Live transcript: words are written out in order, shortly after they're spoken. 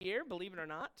year, believe it or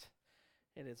not.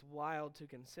 It is wild to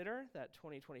consider that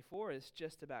 2024 is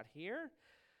just about here.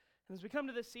 And as we come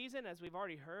to this season, as we've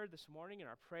already heard this morning in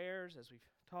our prayers, as we've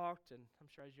talked, and I'm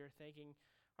sure as you're thinking,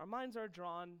 our minds are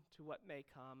drawn to what may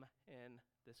come in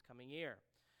this coming year.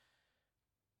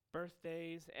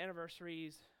 Birthdays,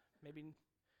 anniversaries, maybe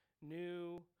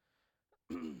new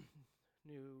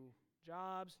new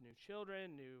jobs, new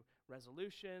children, new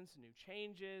resolutions, new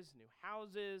changes, new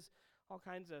houses, all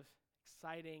kinds of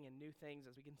exciting and new things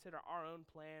as we consider our own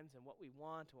plans and what we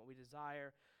want and what we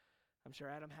desire. I'm sure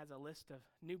Adam has a list of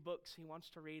new books he wants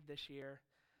to read this year.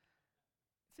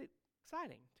 It's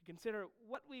exciting to consider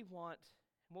what we want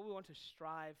and what we want to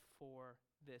strive for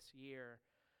this year.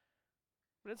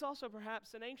 But it's also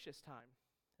perhaps an anxious time.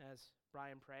 As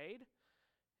Brian prayed,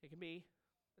 it can be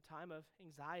a time of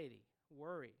anxiety,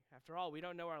 worry. After all, we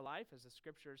don't know our life, as the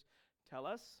scriptures tell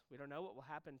us. We don't know what will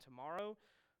happen tomorrow.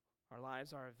 Our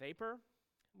lives are a vapor.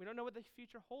 We don't know what the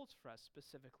future holds for us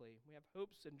specifically. We have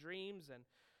hopes and dreams and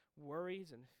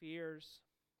worries and fears.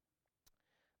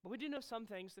 But we do know some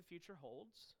things the future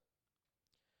holds.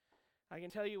 I can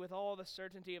tell you with all the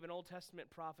certainty of an Old Testament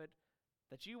prophet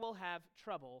that you will have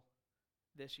trouble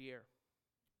this year.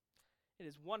 It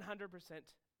is 100%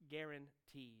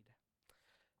 guaranteed.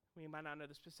 We might not know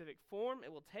the specific form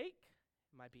it will take.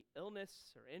 It might be illness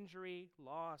or injury,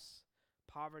 loss,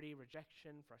 poverty,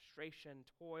 rejection, frustration,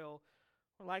 toil,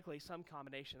 or likely some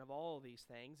combination of all of these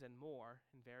things and more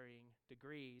in varying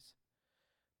degrees.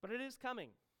 But it is coming.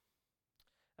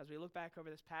 As we look back over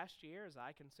this past year, as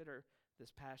I consider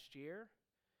this past year,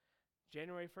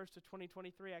 January 1st of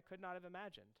 2023, I could not have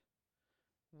imagined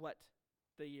what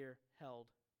the year held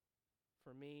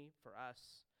for me, for us.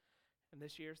 And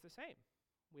this year's the same.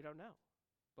 We don't know.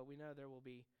 But we know there will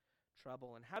be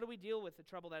trouble. And how do we deal with the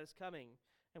trouble that is coming?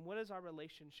 And what is our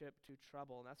relationship to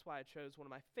trouble? And that's why I chose one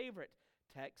of my favorite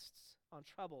texts on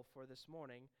trouble for this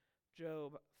morning,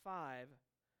 Job 5,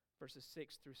 verses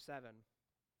 6 through 7.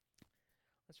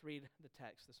 Let's read the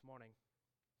text this morning.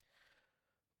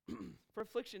 For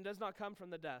affliction does not come from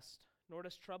the dust, nor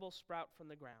does trouble sprout from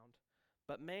the ground.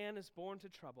 But man is born to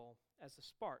trouble as the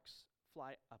sparks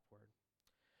fly upward.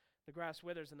 The grass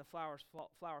withers and the flower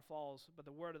falls, but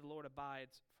the word of the Lord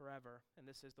abides forever. And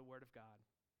this is the word of God.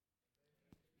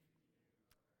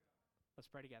 Let's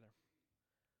pray together.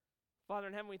 Father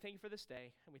in heaven, we thank you for this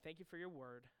day, and we thank you for your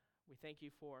word. We thank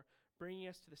you for bringing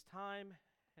us to this time,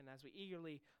 and as we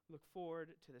eagerly look forward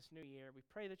to this new year, we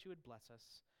pray that you would bless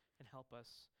us and help us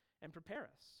and prepare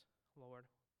us, Lord,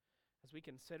 as we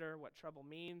consider what trouble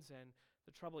means and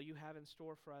the trouble you have in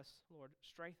store for us. Lord,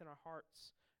 strengthen our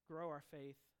hearts, grow our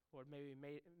faith. Lord, may we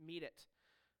meet it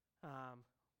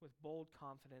with bold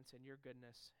confidence in your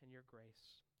goodness and your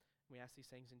grace. We ask these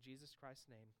things in Jesus Christ's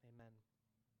name. Amen.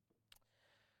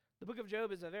 The book of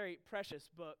Job is a very precious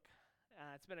book.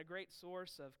 It's been a great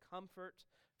source of comfort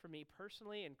for me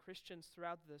personally, and Christians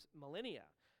throughout this millennia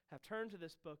have turned to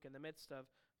this book in the midst of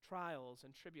trials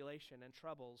and tribulation and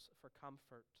troubles for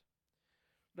comfort.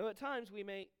 Though at times we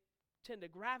may tend to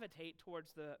gravitate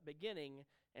towards the beginning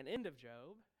and end of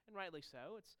Job, and rightly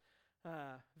so. It's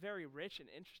a very rich and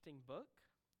interesting book,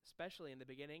 especially in the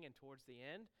beginning and towards the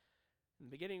end. In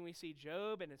the beginning, we see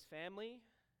Job and his family.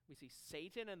 We see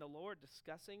Satan and the Lord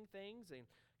discussing things, and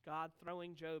God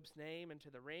throwing Job's name into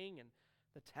the ring, and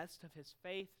the test of his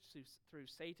faith through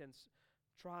Satan's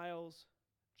trials.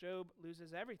 Job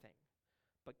loses everything,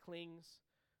 but clings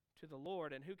to the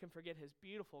Lord. And who can forget his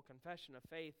beautiful confession of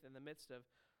faith in the midst of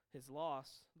his loss?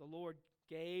 The Lord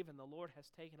gave, and the Lord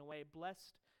has taken away.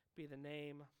 Blessed be the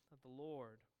name of the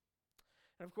Lord.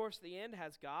 And of course, the end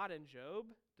has God and Job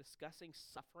discussing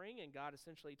suffering, and God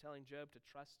essentially telling Job to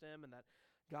trust him, and that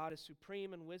God is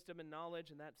supreme in wisdom and knowledge,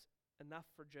 and that's enough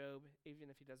for Job, even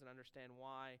if he doesn't understand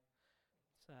why.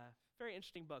 It's a very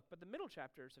interesting book, but the middle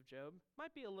chapters of Job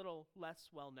might be a little less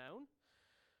well known.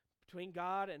 Between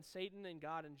God and Satan and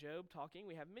God and Job talking,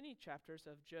 we have many chapters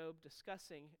of Job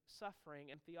discussing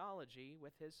suffering and theology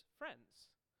with his friends.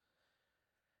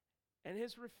 And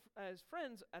his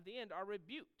friends at the end are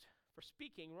rebuked for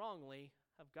speaking wrongly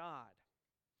of God.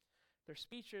 Their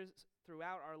speeches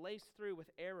throughout are laced through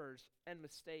with errors and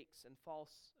mistakes and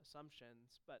false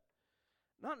assumptions, but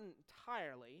not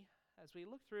entirely. As we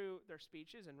look through their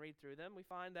speeches and read through them, we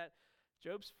find that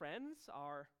Job's friends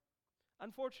are,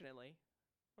 unfortunately,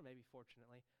 or maybe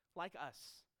fortunately, like us,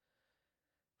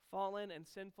 fallen and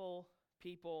sinful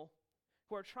people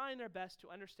who are trying their best to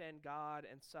understand God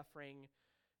and suffering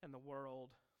and the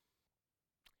world.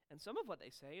 And some of what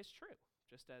they say is true,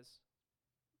 just as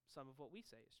some of what we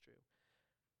say is true.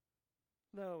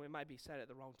 Though it might be said at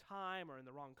the wrong time or in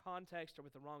the wrong context or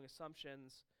with the wrong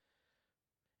assumptions.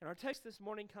 And our text this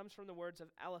morning comes from the words of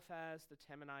Eliphaz the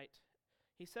Temanite.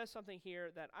 He says something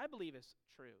here that I believe is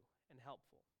true and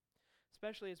helpful,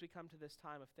 especially as we come to this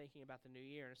time of thinking about the new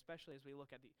year, and especially as we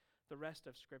look at the rest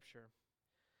of Scripture.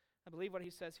 I believe what he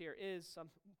says here is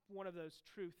one of those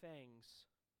true things.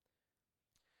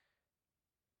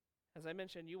 As I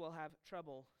mentioned, you will have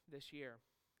trouble this year,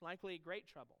 likely great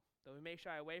trouble. Though we may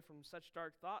shy away from such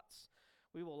dark thoughts,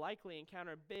 we will likely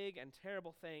encounter big and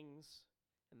terrible things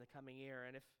in the coming year.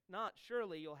 And if not,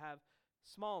 surely you'll have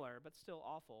smaller but still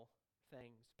awful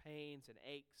things, pains and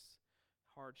aches,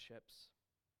 hardships.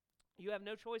 You have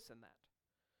no choice in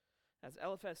that. As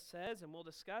Eliphaz says, and we'll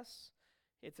discuss,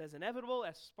 it's as inevitable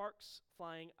as sparks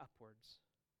flying upwards.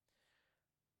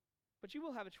 But you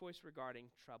will have a choice regarding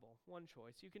trouble. One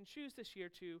choice. You can choose this year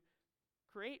to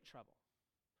create trouble,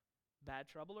 bad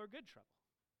trouble or good trouble.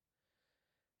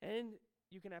 And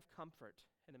you can have comfort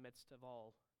in the midst of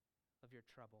all of your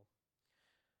trouble.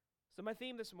 So my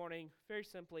theme this morning, very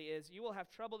simply, is you will have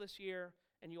trouble this year,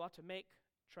 and you ought to make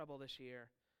trouble this year,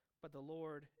 but the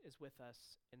Lord is with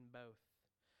us in both.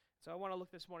 So I want to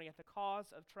look this morning at the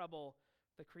cause of trouble,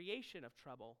 the creation of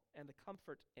trouble, and the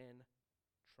comfort in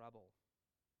trouble.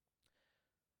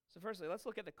 So firstly, let's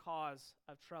look at the cause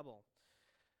of trouble.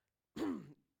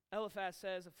 Eliphaz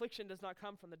says, affliction does not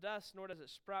come from the dust, nor does it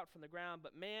sprout from the ground,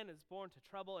 but man is born to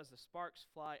trouble as the sparks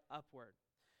fly upward.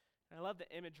 And I love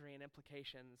the imagery and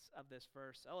implications of this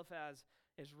verse. Eliphaz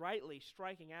is rightly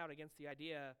striking out against the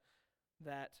idea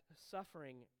that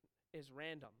suffering is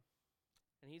random.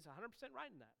 And he's 100%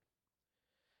 right in that.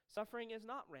 Suffering is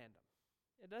not random.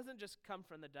 It doesn't just come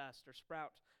from the dust or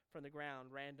sprout from the ground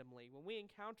randomly. When we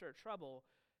encounter trouble,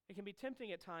 it can be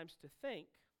tempting at times to think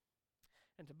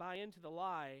and to buy into the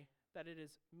lie that it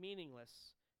is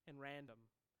meaningless and random.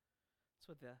 That's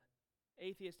what the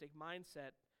atheistic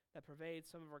mindset that pervades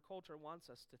some of our culture wants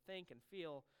us to think and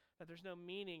feel, that there's no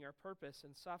meaning or purpose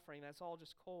in suffering, that's all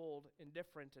just cold,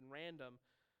 indifferent, and random.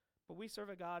 But we serve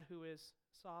a God who is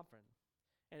sovereign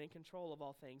and in control of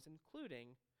all things,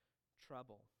 including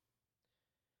trouble.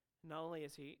 Not only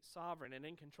is he sovereign and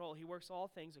in control, he works all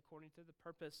things according to the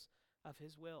purpose of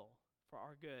his will for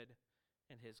our good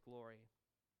and his glory.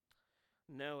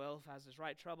 No, Eliphaz is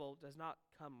right. Trouble does not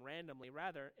come randomly.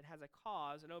 Rather, it has a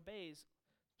cause and obeys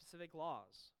specific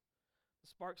laws. The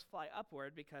sparks fly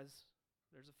upward because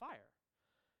there's a fire.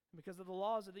 And because of the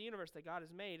laws of the universe that God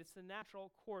has made, it's the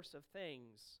natural course of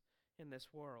things in this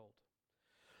world.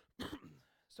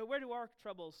 So where do our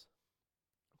troubles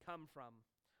come from?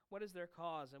 What is their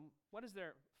cause and what is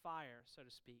their fire, so to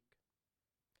speak?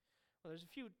 Well, there's a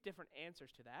few different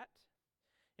answers to that.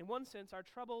 In one sense, our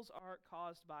troubles are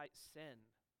caused by sin.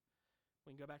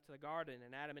 We can go back to the garden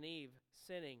and Adam and Eve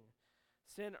sinning.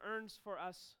 Sin earns for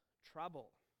us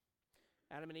trouble.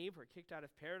 Adam and Eve were kicked out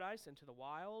of paradise into the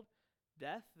wild.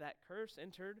 Death, that curse,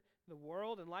 entered the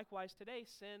world. And likewise today,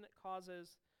 sin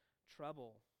causes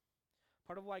trouble.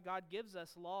 Part of why God gives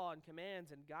us law and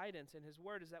commands and guidance in his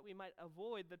word is that we might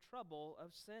avoid the trouble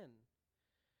of sin.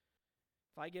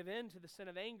 If I give in to the sin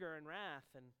of anger and wrath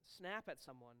and snap at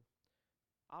someone,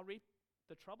 I'll reap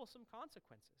the troublesome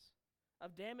consequences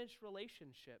of damaged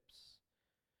relationships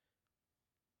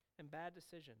and bad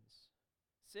decisions.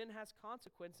 Sin has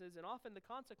consequences, and often the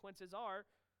consequences are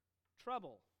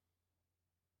trouble.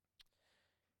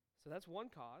 So that's one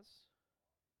cause.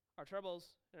 Our troubles,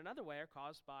 in another way, are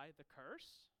caused by the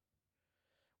curse.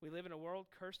 We live in a world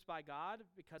cursed by God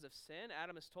because of sin.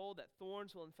 Adam is told that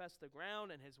thorns will infest the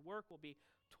ground and his work will be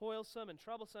toilsome and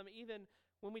troublesome even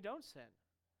when we don't sin.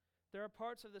 There are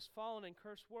parts of this fallen and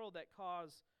cursed world that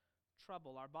cause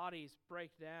trouble. Our bodies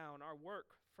break down. Our work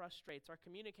frustrates. Our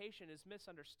communication is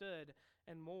misunderstood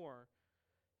and more.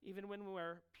 Even when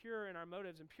we're pure in our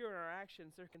motives and pure in our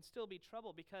actions, there can still be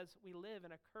trouble because we live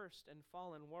in a cursed and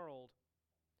fallen world.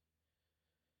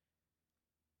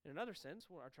 In another sense,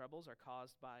 our troubles are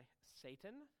caused by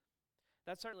Satan.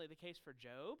 That's certainly the case for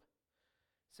Job.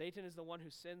 Satan is the one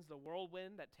who sends the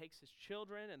whirlwind that takes his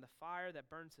children and the fire that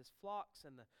burns his flocks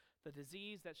and the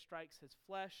disease that strikes his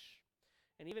flesh.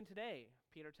 And even today,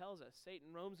 Peter tells us, Satan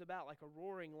roams about like a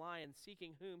roaring lion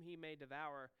seeking whom he may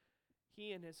devour.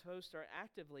 He and his host are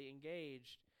actively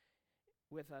engaged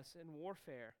with us in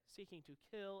warfare, seeking to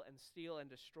kill and steal and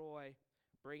destroy,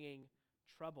 bringing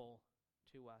trouble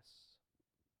to us.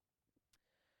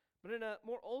 But in a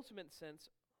more ultimate sense,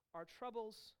 our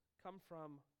troubles come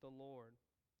from the Lord.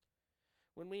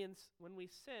 When we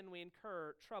sin, we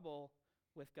incur trouble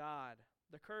with God.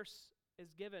 The curse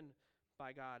is given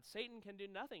by God. Satan can do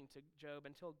nothing to Job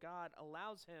until God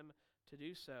allows him to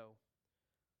do so.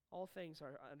 All things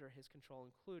are under his control,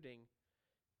 including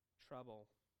trouble.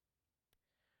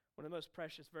 One of the most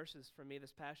precious verses for me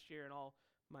this past year and all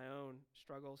my own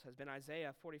struggles has been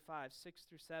Isaiah 45, 6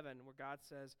 through 7, where God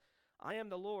says, I am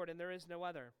the Lord and there is no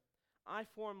other. I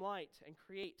form light and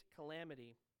create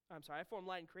calamity. I form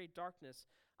light and create darkness.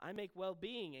 I make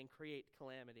well-being and create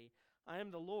calamity. I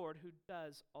am the Lord who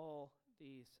does all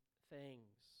these things.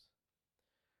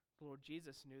 The Lord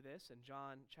Jesus knew this in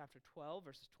John chapter 12,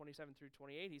 verses 27 through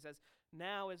 28. He says,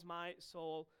 Now is my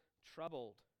soul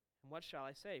troubled. And what shall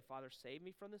I say? Father, save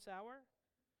me from this hour?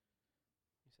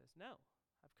 He says, No,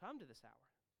 I've come to this hour.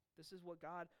 This is what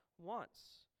God wants.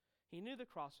 He knew the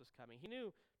cross was coming. He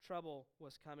knew trouble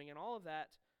was coming, and all of that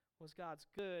was God's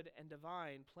good and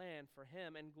divine plan for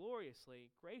him and gloriously,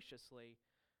 graciously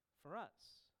for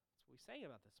us. That's what we sang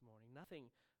about this morning. Nothing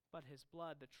but his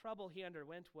blood. The trouble he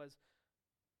underwent was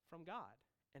from God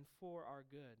and for our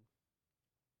good.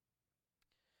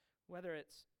 Whether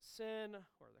it's sin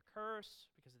or the curse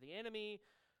because of the enemy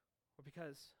or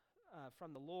because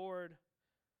from the Lord,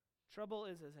 trouble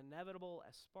is as inevitable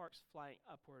as sparks flying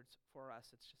upwards for us.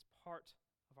 It's just part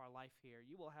of our life here.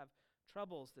 You will have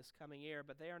troubles this coming year,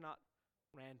 but they are not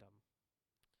random.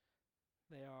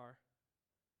 They are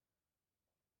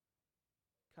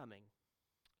coming,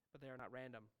 but they are not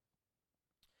random.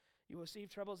 You will receive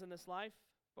troubles in this life,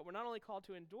 but we're not only called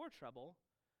to endure trouble,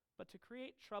 but to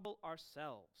create trouble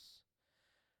ourselves.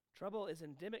 Trouble is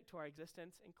endemic to our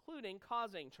existence, including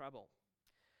causing trouble.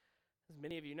 As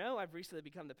many of you know, I've recently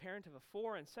become the parent of a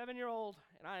 4- and 7-year-old,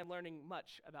 and I am learning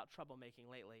much about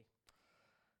troublemaking lately.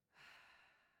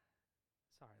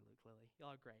 Sorry, Luke, Lily, y'all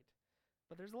are great.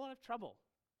 But there's a lot of trouble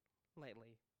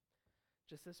lately.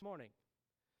 Just this morning,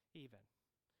 even.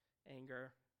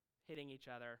 Anger, hitting each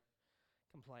other,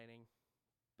 complaining.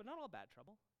 But not all bad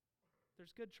trouble.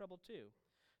 There's good trouble too.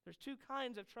 There's two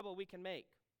kinds of trouble we can make.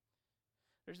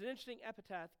 There's an interesting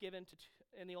epitaph given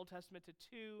in the Old Testament to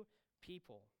two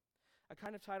people. A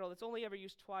kind of title that's only ever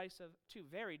used twice of two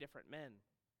very different men.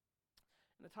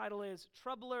 And the title is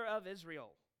Troubler of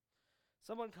Israel.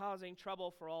 Someone causing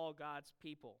trouble for all God's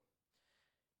people.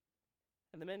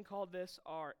 And the men called this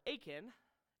are Achan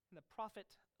and the prophet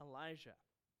Elijah.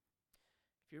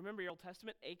 If you remember your Old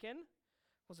Testament, Achan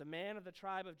was a man of the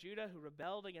tribe of Judah who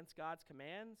rebelled against God's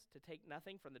commands to take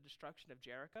nothing from the destruction of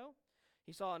Jericho.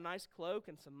 He saw a nice cloak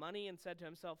and some money and said to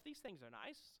himself, these things are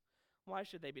nice. Why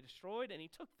should they be destroyed? And he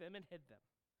took them and hid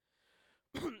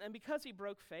them. And because he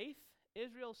broke faith,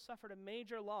 Israel suffered a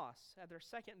major loss at their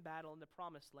second battle in the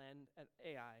promised land at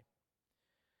Ai.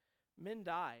 Men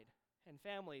died and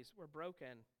families were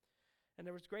broken, and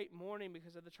there was great mourning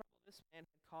because of the trouble this man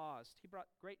had caused. He brought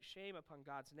great shame upon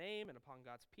God's name and upon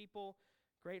God's people,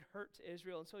 great hurt to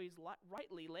Israel, and so he's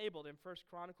rightly labeled in 1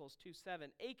 Chronicles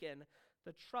 2:7, Achan,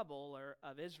 the troubler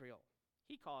of Israel.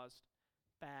 He caused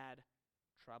bad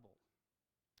trouble.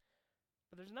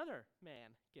 But there's another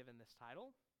man given this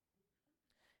title.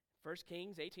 1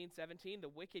 Kings 18:17, the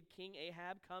wicked king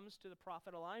Ahab comes to the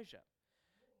prophet Elijah.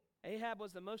 Ahab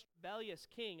was the most rebellious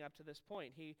king up to this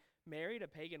point. He married a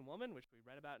pagan woman, which we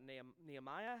read about in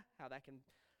Nehemiah, how that can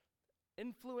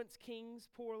influence kings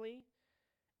poorly.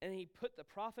 And he put the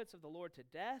prophets of the Lord to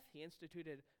death. He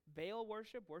instituted Baal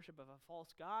worship, worship of a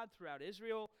false god throughout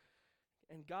Israel.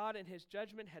 And God in his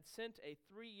judgment had sent a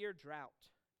 3-year drought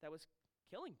that was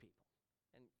killing people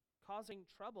and causing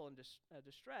trouble and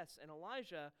distress. And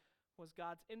Elijah was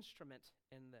God's instrument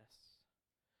in this.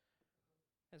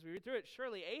 As we read through it,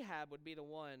 surely Ahab would be the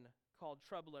one called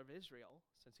troubler of Israel,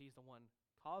 since he's the one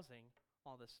causing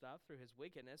all this stuff through his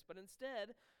wickedness. But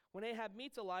instead, when Ahab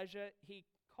meets Elijah, he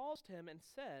calls to him and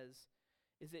says,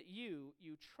 "Is it you,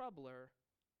 you troubler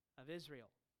of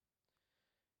Israel?"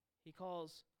 He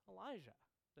calls Elijah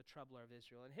the troubler of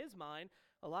Israel. In his mind,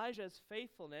 Elijah's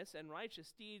faithfulness and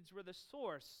righteous deeds were the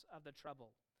source of the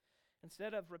trouble.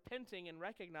 Instead of repenting and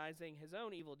recognizing his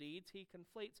own evil deeds, he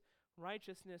conflates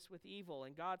righteousness with evil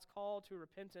and God's call to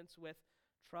repentance with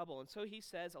trouble. And so he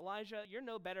says, Elijah, you're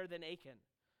no better than Achan,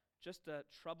 just a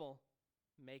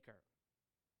troublemaker.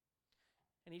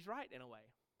 And he's right in a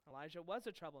way. Elijah was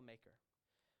a troublemaker,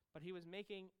 but he was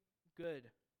making good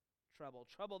trouble,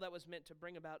 trouble that was meant to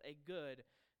bring about a good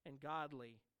and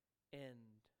godly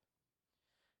end.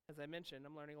 As I mentioned,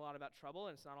 I'm learning a lot about trouble,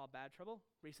 and it's not all bad trouble.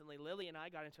 Recently, Lily and I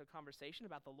got into a conversation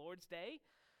about the Lord's Day,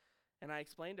 and I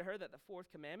explained to her that the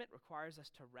fourth commandment requires us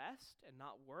to rest and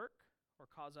not work or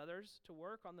cause others to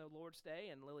work on the Lord's Day.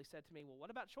 And Lily said to me, well, what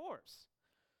about chores?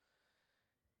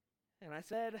 And I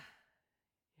said,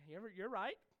 you're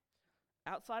right.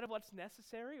 Outside of what's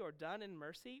necessary or done in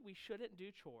mercy, we shouldn't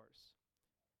do chores.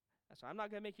 So I'm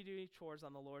not going to make you do any chores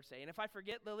on the Lord's Day. And if I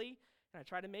forget, Lily, and I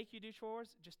try to make you do chores,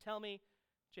 just tell me,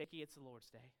 Jakey, it's the Lord's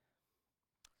Day.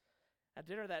 At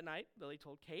dinner that night, Lily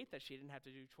told Kate that she didn't have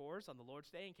to do chores on the Lord's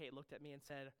Day, and Kate looked at me and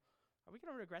said, "Are we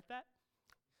going to regret that?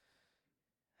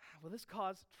 Will this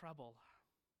cause trouble?"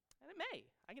 And it may.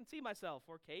 I can see myself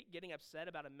or Kate getting upset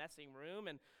about a messy room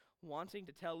and wanting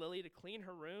to tell Lily to clean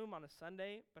her room on a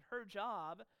Sunday, but her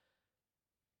job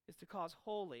is to cause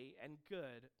holy and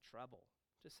good trouble.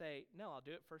 To say, "No, I'll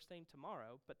do it first thing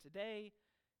tomorrow, but today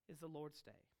is the Lord's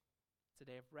Day. It's a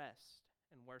day of rest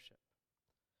and worship."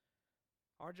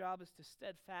 Our job is to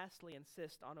steadfastly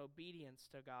insist on obedience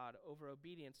to God over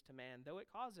obedience to man, though it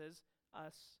causes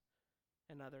us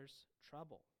and others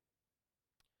trouble.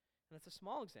 And it's a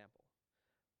small example,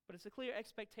 but it's a clear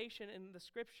expectation in the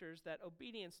scriptures that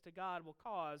obedience to God will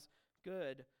cause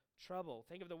good trouble.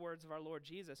 Think of the words of our Lord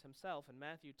Jesus himself in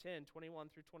Matthew 10:21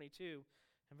 through 22.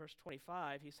 In verse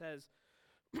 25, he says,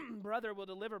 "Brother will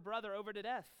deliver brother over to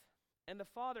death, and the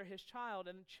father his child,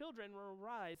 and the children will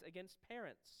rise against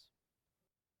parents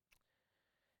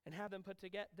and have them put to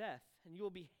death, and you will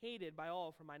be hated by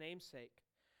all for my name's sake.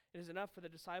 It is enough for the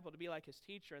disciple to be like his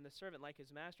teacher and the servant like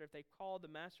his master. If they called the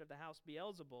master of the house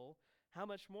Beelzebul, how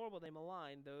much more will they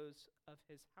malign those of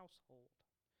his household?"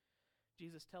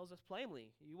 Jesus tells us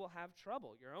plainly, you will have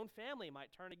trouble. Your own family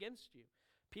might turn against you.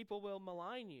 People will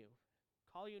malign you,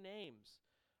 call you names,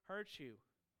 hurt you,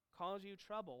 cause you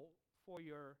trouble for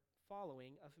your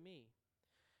following of me.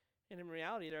 And in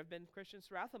reality, there have been Christians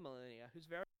throughout the millennia whose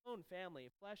very own family,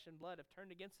 flesh and blood, have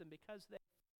turned against them because they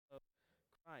followed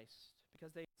Christ,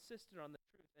 because they insisted on the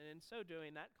truth, and in so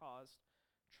doing, that caused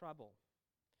trouble.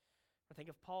 I think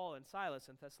of Paul and Silas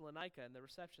in Thessalonica and the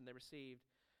reception they received.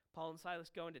 Paul and Silas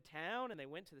go into town, and they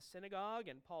went to the synagogue,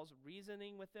 and Paul's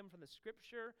reasoning with them from the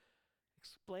scripture,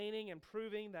 explaining and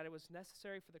proving that it was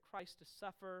necessary for the Christ to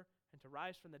suffer and to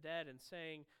rise from the dead, and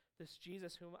saying, "This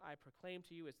Jesus whom I proclaim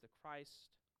to you is the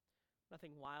Christ."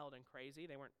 Nothing wild and crazy.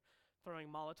 They weren't throwing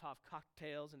Molotov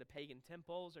cocktails into pagan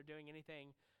temples or doing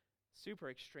anything super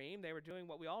extreme. They were doing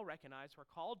what we all recognize we're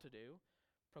called to do,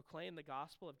 proclaim the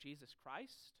gospel of Jesus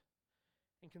Christ.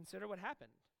 And consider what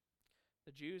happened.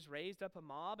 The Jews raised up a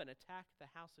mob and attacked the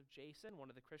house of Jason, one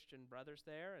of the Christian brothers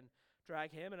there, and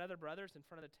drag him and other brothers in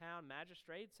front of the town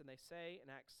magistrates. And they say in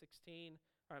Acts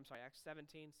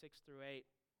 17, 6 through 8,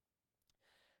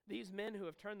 "These men who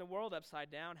have turned the world upside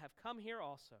down have come here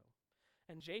also.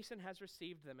 And Jason has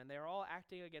received them, and they are all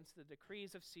acting against the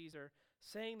decrees of Caesar,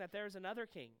 saying that there is another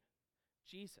king,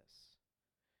 Jesus."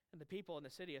 And the people and the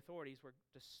city authorities were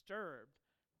disturbed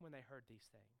when they heard these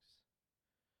things.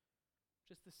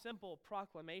 Just the simple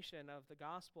proclamation of the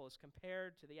gospel is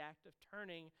compared to the act of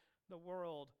turning the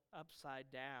world upside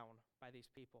down by these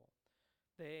people.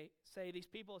 They say these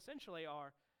people essentially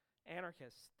are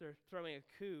anarchists. They're throwing a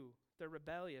coup. They're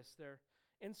rebellious. They're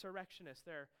insurrectionists.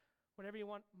 They're whatever you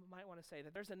might want to say,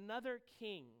 that there's another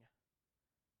king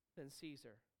than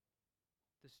Caesar,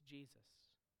 this Jesus.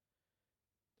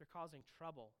 They're causing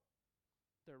trouble.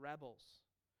 They're rebels.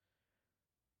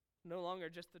 No longer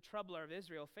just the troubler of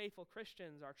Israel. Faithful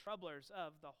Christians are troublers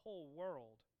of the whole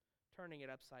world, turning it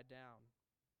upside down.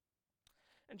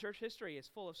 And church history is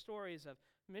full of stories of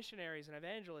missionaries and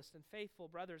evangelists and faithful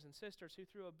brothers and sisters who,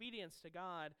 through obedience to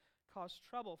God, caused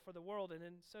trouble for the world, and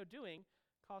in so doing,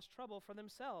 caused trouble for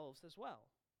themselves as well.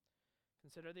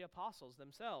 Consider the apostles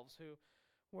themselves, who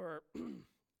were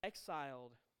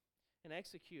exiled and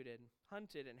executed,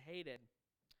 hunted and hated.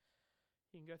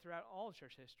 You can go throughout all of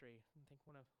church history. I think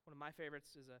one of my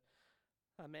favorites is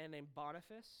a man named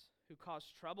Boniface, who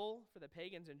caused trouble for the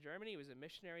pagans in Germany. He was a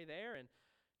missionary there, and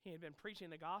he had been preaching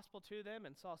the gospel to them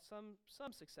and saw some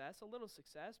success, a little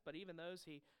success, but even those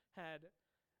he had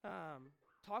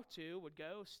talked to would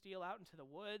go steal out into the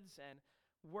woods and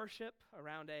worship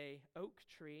around a oak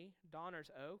tree, Donner's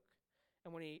oak.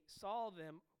 And when he saw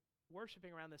them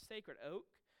worshiping around the sacred oak,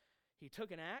 he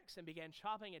took an axe and began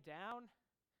chopping it down,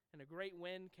 and a great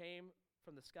wind came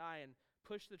from the sky and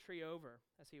pushed the tree over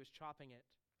as he was chopping it.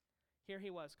 Here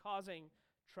he was causing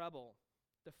trouble,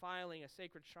 defiling a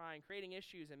sacred shrine, creating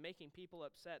issues and making people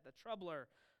upset, the troubler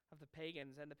of the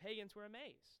pagans. And the pagans were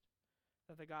amazed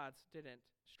that the gods didn't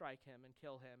strike him and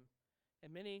kill him.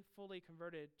 And many fully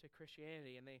converted to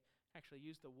Christianity, and they actually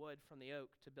used the wood from the oak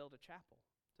to build a chapel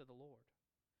to the Lord.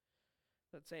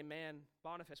 That same man,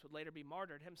 Boniface, would later be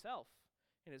martyred himself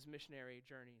in his missionary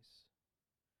journeys.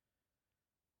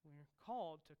 We're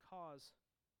called to cause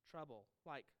trouble,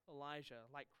 like Elijah,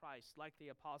 like Christ, like the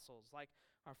apostles, like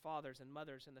our fathers and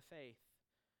mothers in the faith,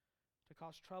 to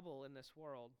cause trouble in this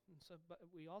world. But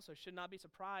we also should not be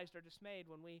surprised or dismayed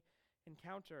when we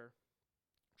encounter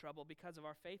trouble because of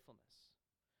our faithfulness.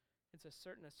 It's as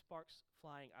certain as sparks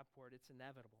flying upward. It's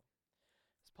inevitable.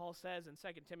 As Paul says in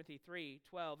 2 Timothy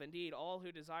 3:12, indeed, all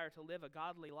who desire to live a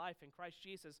godly life in Christ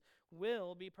Jesus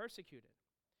will be persecuted.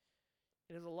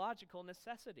 It is a logical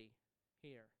necessity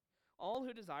here. All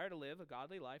who desire to live a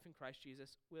godly life in Christ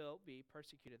Jesus will be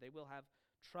persecuted. They will have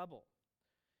trouble.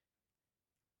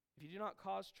 If you do not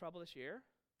cause trouble this year,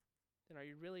 then are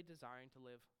you really desiring to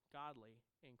live godly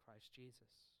in Christ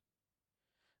Jesus?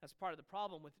 That's part of the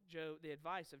problem with the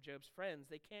advice of Job's friends.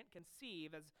 They can't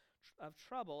conceive of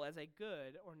trouble as a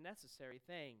good or necessary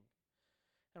thing.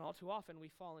 And all too often we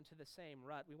fall into the same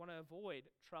rut. We want to avoid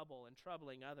trouble and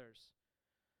troubling others.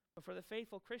 But for the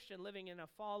faithful Christian living in a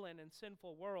fallen and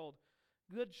sinful world,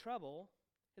 good trouble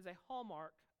is a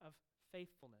hallmark of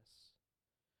faithfulness.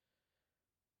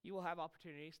 You will have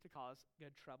opportunities to cause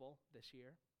good trouble this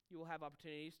year. You will have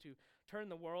opportunities to turn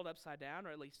the world upside down, or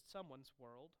at least someone's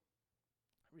world.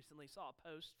 I recently saw a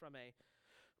post from a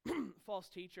false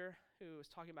teacher who was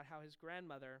talking about how his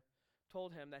grandmother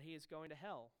told him that he is going to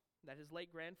hell, that his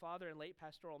late grandfather and late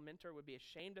pastoral mentor would be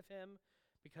ashamed of him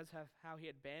because of how he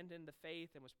abandoned the faith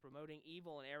and was promoting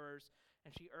evil and errors,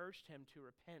 and she urged him to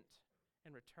repent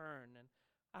and return. And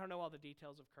I don't know all the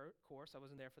details, of course. I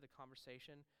wasn't there for the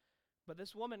conversation. But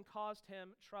this woman caused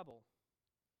him trouble,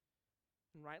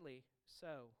 and rightly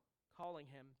so, calling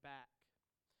him back.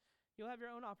 You'll have your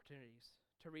own opportunities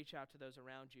to reach out to those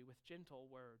around you with gentle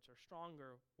words or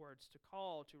stronger words to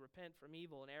call to repent from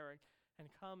evil and error and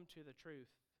come to the truth.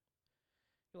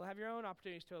 You'll have your own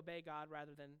opportunities to obey God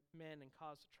rather than men and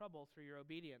cause trouble through your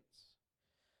obedience.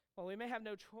 While we may have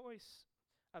no choice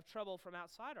of trouble from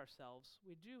outside ourselves,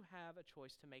 we do have a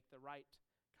choice to make the right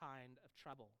kind of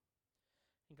trouble.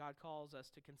 And God calls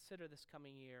us to consider this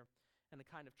coming year and the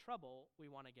kind of trouble we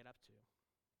want to get up to.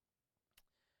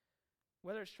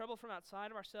 Whether it's trouble from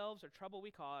outside of ourselves or trouble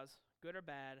we cause, good or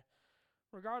bad,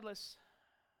 regardless,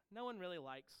 no one really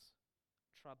likes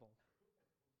trouble.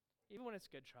 Even when it's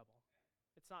good trouble.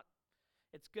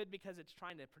 It's good because it's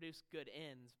trying to produce good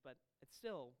ends, but it's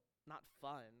still not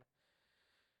fun.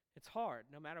 It's hard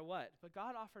no matter what. But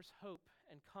God offers hope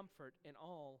and comfort in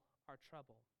all our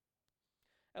trouble.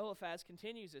 Eliphaz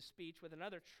continues his speech with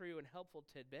another true and helpful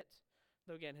tidbit,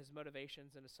 though again his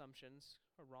motivations and assumptions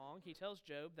are wrong. He tells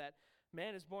Job that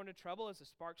man is born to trouble as the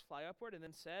sparks fly upward, and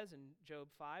then says in Job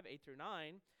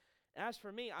 5:8-9, as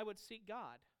for me, I would seek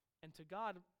God, and to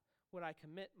God would I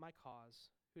commit my cause,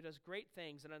 who does great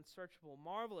things and unsearchable,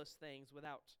 marvelous things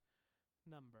without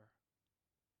number.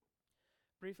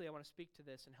 Briefly, I want to speak to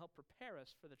this and help prepare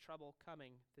us for the trouble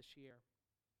coming this year.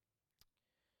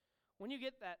 When you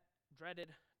get that dreaded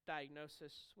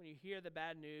diagnosis, when you hear the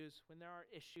bad news, when there are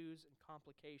issues and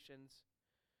complications,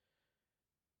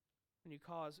 when you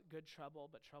cause good trouble,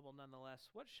 but trouble nonetheless,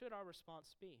 what should our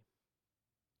response be?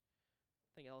 I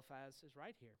think Eliphaz is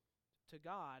right here. To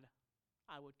God,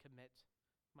 I would commit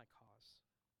my cause.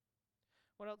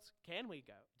 What else can we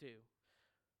do?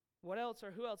 What else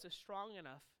or who else is strong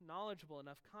enough, knowledgeable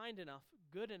enough, kind enough,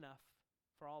 good enough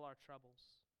for all our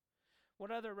troubles? What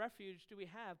other refuge do we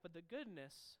have but the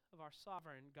goodness of our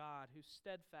sovereign God, whose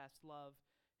steadfast love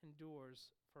endures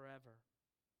forever?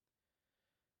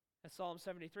 As Psalm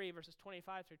 73, verses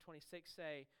 25-26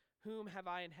 say, whom have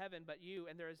I in heaven but you,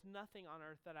 and there is nothing on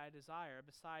earth that I desire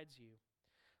besides you.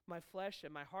 My flesh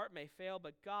and my heart may fail,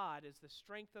 but God is the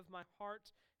strength of my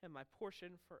heart and my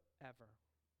portion forever.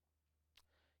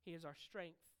 He is our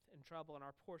strength in trouble and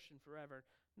our portion forever.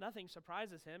 Nothing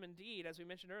surprises him. Indeed, as we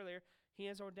mentioned earlier, he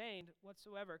has ordained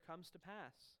whatsoever comes to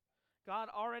pass. God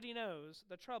already knows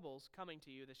the troubles coming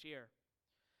to you this year.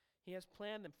 He has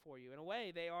planned them for you. In a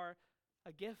way, they are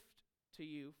a gift to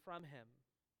you from him.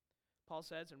 Paul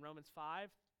says in Romans 5,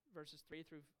 verses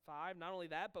 3-5, not only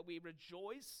that, but we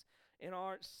rejoice in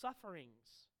our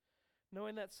sufferings,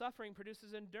 knowing that suffering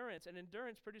produces endurance, and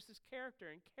endurance produces character,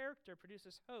 and character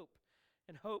produces hope.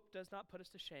 And hope does not put us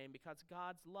to shame, because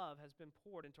God's love has been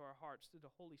poured into our hearts through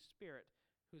the Holy Spirit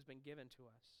who has been given to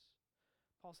us.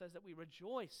 Paul says that we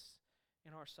rejoice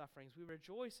in our sufferings. We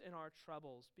rejoice in our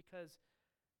troubles because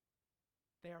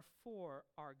they are for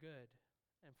our good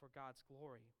and for God's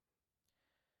glory.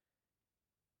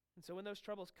 And so when those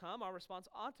troubles come, our response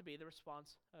ought to be the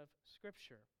response of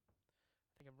Scripture.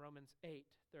 Think of Romans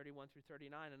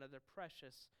 8:31-39, another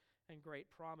precious and great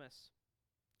promise.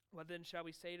 What then shall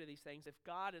we say to these things? If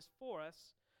God is for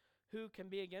us, who can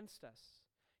be against us?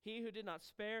 He who did not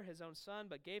spare his own son,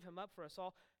 but gave him up for us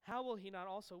all, how will he not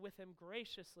also with him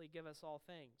graciously give us all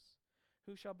things?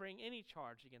 Who shall bring any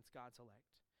charge against God's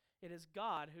elect? It is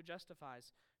God who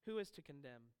justifies. Who is to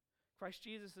condemn? Christ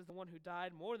Jesus is the one who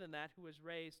died, more than that, who was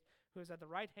raised, who is at the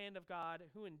right hand of God,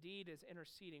 who indeed is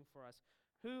interceding for us.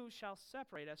 Who shall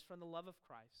separate us from the love of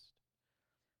Christ?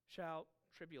 Shall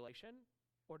tribulation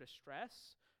or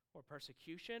distress or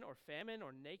persecution or famine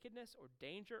or nakedness or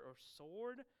danger or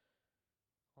sword,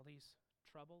 all these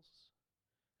troubles.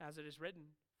 As it is written,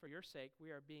 for your sake we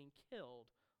are being killed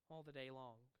all the day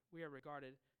long. We are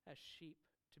regarded as sheep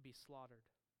to be slaughtered.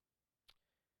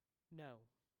 No.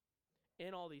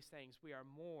 In all these things we are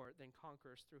more than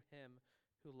conquerors through him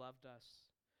who loved us.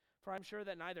 For I'm sure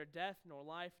that neither death, nor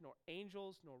life, nor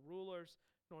angels, nor rulers,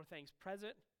 nor things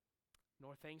present,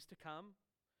 nor things to come,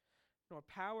 nor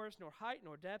powers, nor height,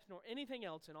 nor depth, nor anything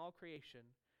else in all creation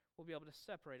will be able to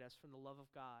separate us from the love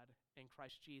of God in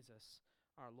Christ Jesus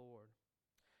our Lord.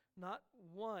 Not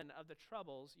one of the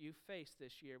troubles you face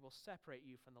this year will separate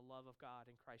you from the love of God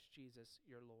in Christ Jesus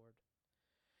your Lord.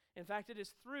 In fact, it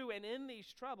is through and in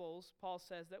these troubles, Paul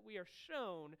says, that we are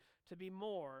shown to be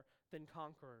more than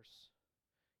conquerors.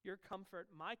 Your comfort,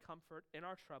 my comfort in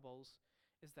our troubles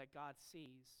is that God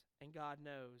sees and God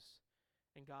knows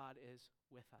and God is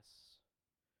with us.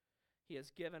 He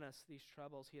has given us these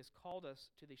troubles. He has called us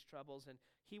to these troubles, and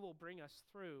he will bring us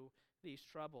through these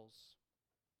troubles.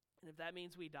 And if that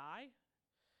means we die,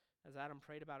 as Adam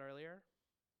prayed about earlier,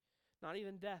 not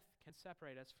even death can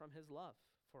separate us from his love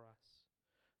for us.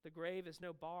 The grave is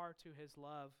no bar to his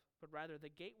love, but rather the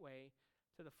gateway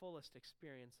to the fullest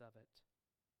experience of it.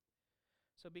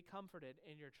 So be comforted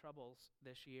in your troubles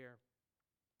this year.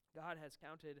 God has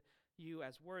counted you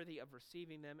as worthy of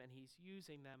receiving them, and he's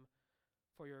using them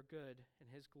for your good and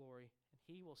his glory, and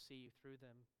he will see you through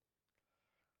them.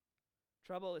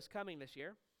 Trouble is coming this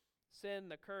year. Sin,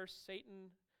 the curse,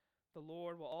 Satan, the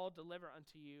Lord will all deliver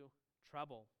unto you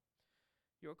trouble.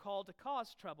 You are called to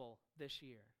cause trouble this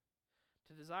year,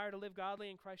 to desire to live godly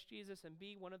in Christ Jesus and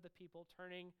be one of the people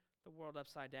turning the world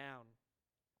upside down.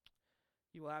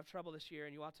 You will have trouble this year,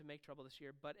 and you ought to make trouble this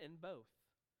year, but in both,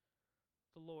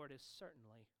 the Lord is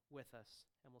certainly with us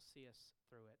and will see us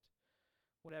through it,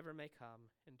 whatever may come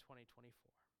in 2024.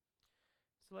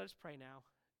 So let us pray now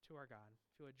to our God.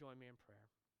 If you would join me in prayer.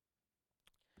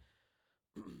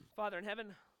 Father in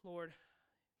heaven, Lord,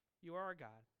 you are our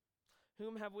God.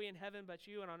 Whom have we in heaven but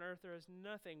you, and on earth there is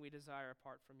nothing we desire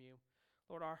apart from you.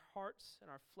 Lord, our hearts and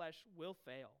our flesh will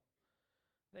fail.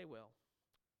 They will.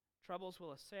 Troubles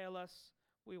will assail us.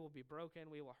 We will be broken.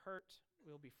 We will hurt.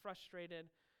 We will be frustrated.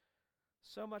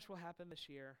 So much will happen this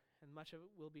year, and much of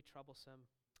it will be troublesome.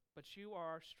 But you are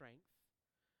our strength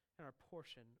and our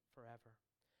portion forever.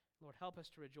 Lord, help us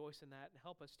to rejoice in that, and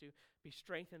help us to be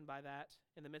strengthened by that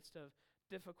in the midst of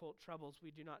difficult troubles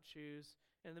we do not choose,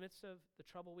 in the midst of the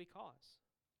trouble we cause.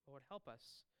 Lord, help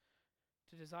us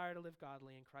to desire to live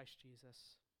godly in Christ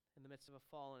Jesus in the midst of a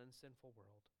fallen and sinful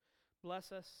world.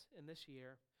 Bless us in this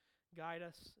year. Guide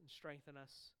us and strengthen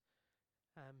us.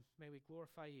 May we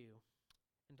glorify you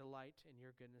and delight in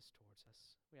your goodness towards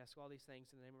us. We ask all these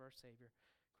things in the name of our Savior,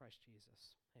 Christ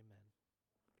Jesus. Amen.